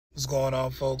What's going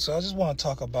on, folks? So I just want to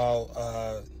talk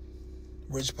about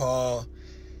Rich Paul.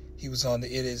 He was on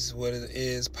the It Is What It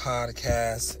Is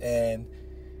podcast and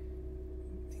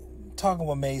talking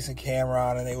with Mason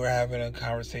Cameron, and they were having a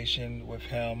conversation with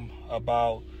him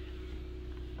about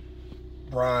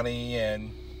Bronny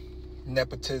and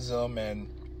nepotism and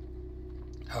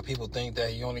how people think that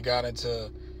he only got into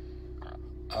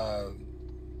or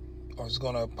was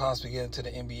going to possibly get into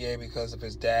the NBA because of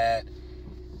his dad.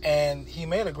 And he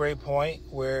made a great point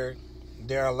where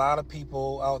there are a lot of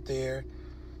people out there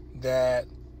that,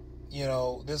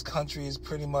 this country is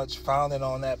pretty much founded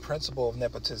on that principle of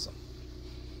nepotism.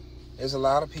 There's a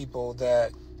lot of people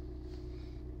that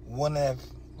wouldn't have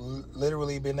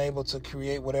literally been able to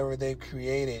create whatever they've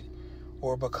created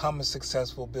or become a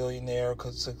successful billionaire,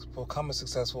 become a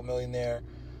successful millionaire,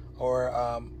 or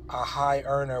a high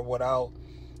earner without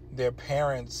their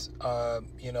parents,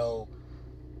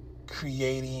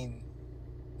 creating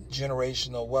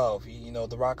generational wealth.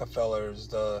 The Rockefellers,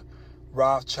 the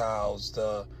Rothschilds,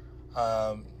 the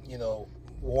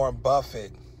Warren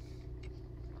Buffett,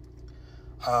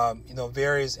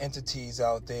 various entities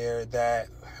out there that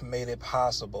made it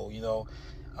possible. You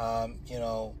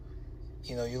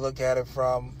look at it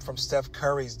from Steph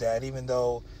Curry's dad. Even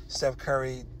though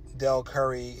Del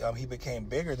Curry, he became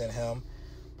bigger than him,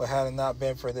 but had it not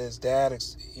been for this dad,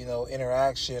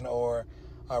 interaction or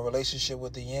a relationship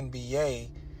with the NBA,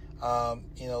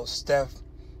 Steph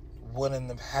wouldn't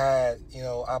have had,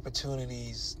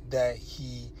 opportunities that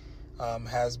he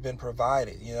has been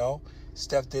provided.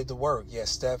 Steph did the work.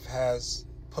 Yes, Steph has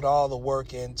put all the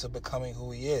work into becoming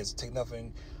who he is. Take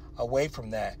nothing away from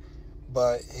that.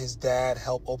 But his dad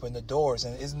helped open the doors.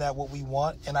 And isn't that what we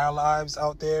want in our lives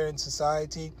out there in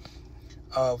society?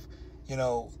 Of,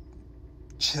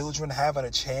 children having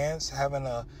a chance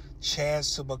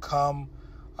to become,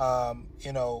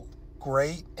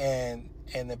 great, and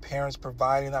the parents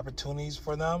providing opportunities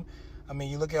for them. I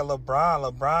mean, you look at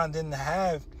LeBron. LeBron didn't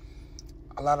have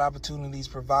a lot of opportunities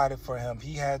provided for him.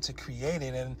 He had to create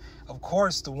it. And of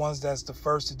course, the ones that's the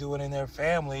first to do it in their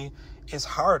family is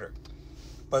harder.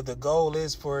 But the goal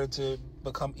is for it to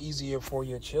become easier for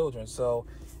your children. So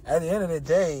at the end of the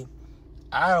day,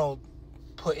 I don't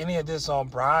put any of this on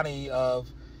Bronny of,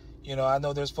 I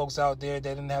know there's folks out there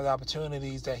that didn't have the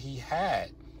opportunities that he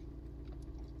had,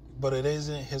 but it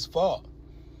isn't his fault.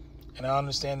 And I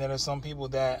understand that there's some people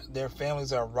that their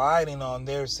families are riding on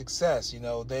their success.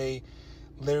 They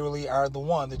literally are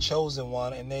the chosen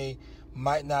one, and they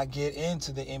might not get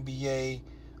into the NBA,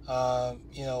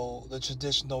 the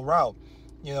traditional route.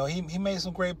 He made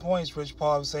some great points. Rich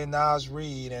Paul was saying Nas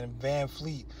Reed and Van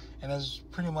Fleet, and there's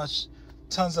pretty much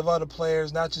tons of other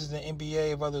players, not just in the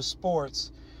NBA, of other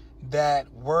sports,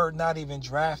 that were not even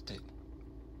drafted.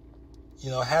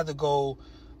 Had to go,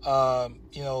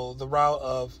 the route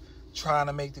of trying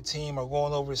to make the team or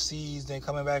going overseas, then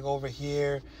coming back over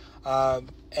here.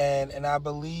 And I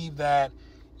believe that,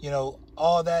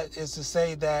 all that is to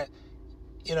say that,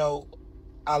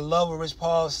 I love what Rich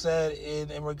Paul said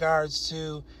in regards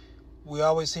to, we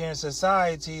always hear in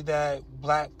society that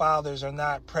black fathers are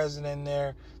not present in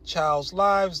their child's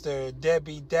lives. They're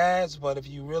deadbeat dads. But if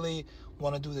you really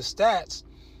want to do the stats,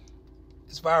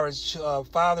 as far as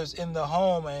fathers in the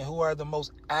home and who are the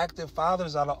most active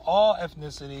fathers out of all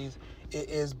ethnicities, it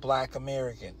is black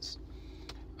Americans.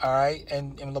 All right.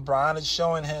 And LeBron is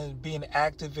showing him being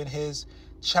active in his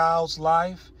child's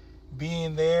life,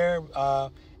 being there,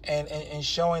 and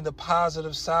showing the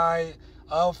positive side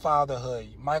of fatherhood.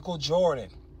 Michael Jordan,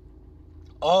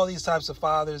 all these types of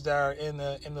fathers that are in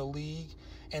the league,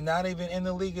 and not even in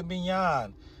the league and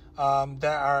beyond,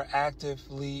 that are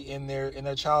actively in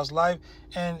their child's life.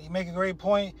 And you make a great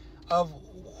point of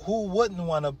who wouldn't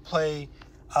want to play,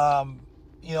 on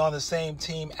the same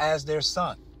team as their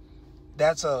son.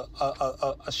 That's a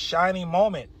shining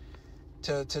moment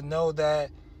to know that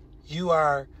you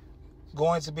are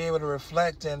going to be able to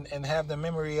reflect and have the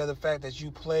memory of the fact that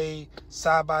you played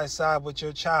side by side with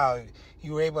your child.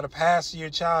 You were able to pass to your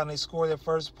child and they score their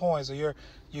first points, or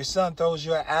your son throws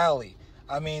you an alley.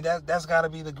 I mean, that's got to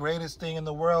be the greatest thing in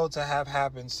the world to have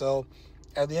happen. So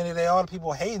at the end of the day, all the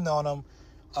people hating on them,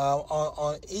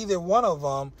 on either one of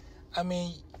them, I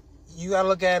mean, you got to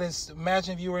look at it.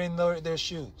 Imagine if you were in their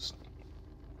shoes.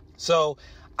 So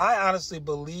I honestly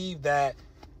believe that,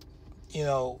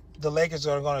 the Lakers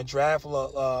are going to draft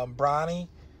Bronny,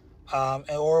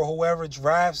 or whoever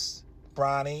drafts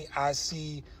Bronny. I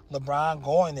see LeBron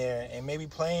going there and maybe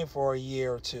playing for a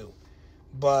year or two.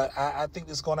 But I think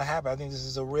this is going to happen. I think this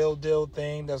is a real deal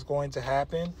thing that's going to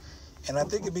happen. And I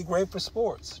think it'd be great for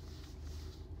sports.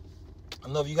 I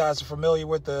don't know if you guys are familiar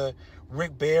with the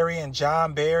Rick Barry and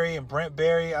John Barry and Brent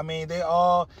Barry. I mean, they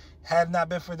all, had not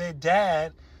been for their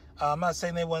dad, I'm not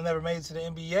saying they would have never made it to the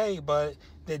NBA, but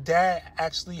their dad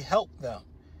actually helped them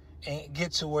and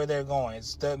get to where they're going.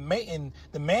 It's the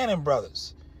Manning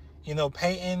brothers. You know,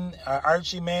 Peyton,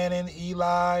 Archie Manning,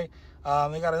 Eli. They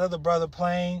got another brother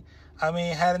playing. I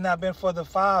mean, had it not been for the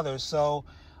father. So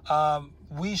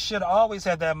we should always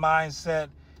have that mindset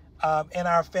in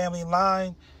our family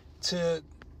line to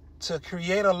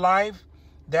create a life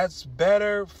that's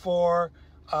better for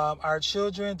our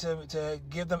children, to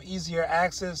give them easier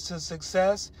access to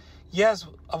success. Yes,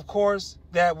 of course,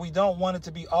 that we don't want it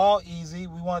to be all easy.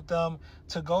 We want them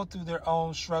to go through their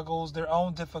own struggles, their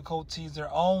own difficulties, their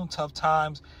own tough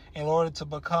times in order to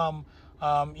become,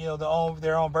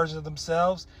 their own version of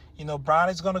themselves. You know,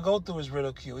 Bronny's going to go through his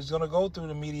ridicule. He's going to go through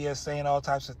the media saying all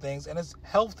types of things, and it's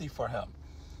healthy for him.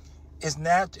 It's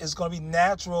going to be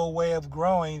natural way of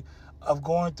growing, of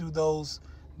going through those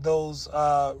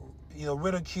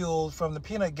ridicules from the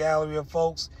peanut gallery of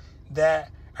folks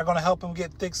that are going to help him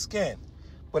get thick skin.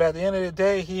 But at the end of the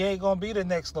day, he ain't going to be the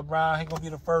next LeBron. He's going to be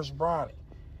the first Bronny.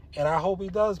 And I hope he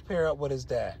does pair up with his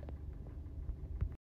dad.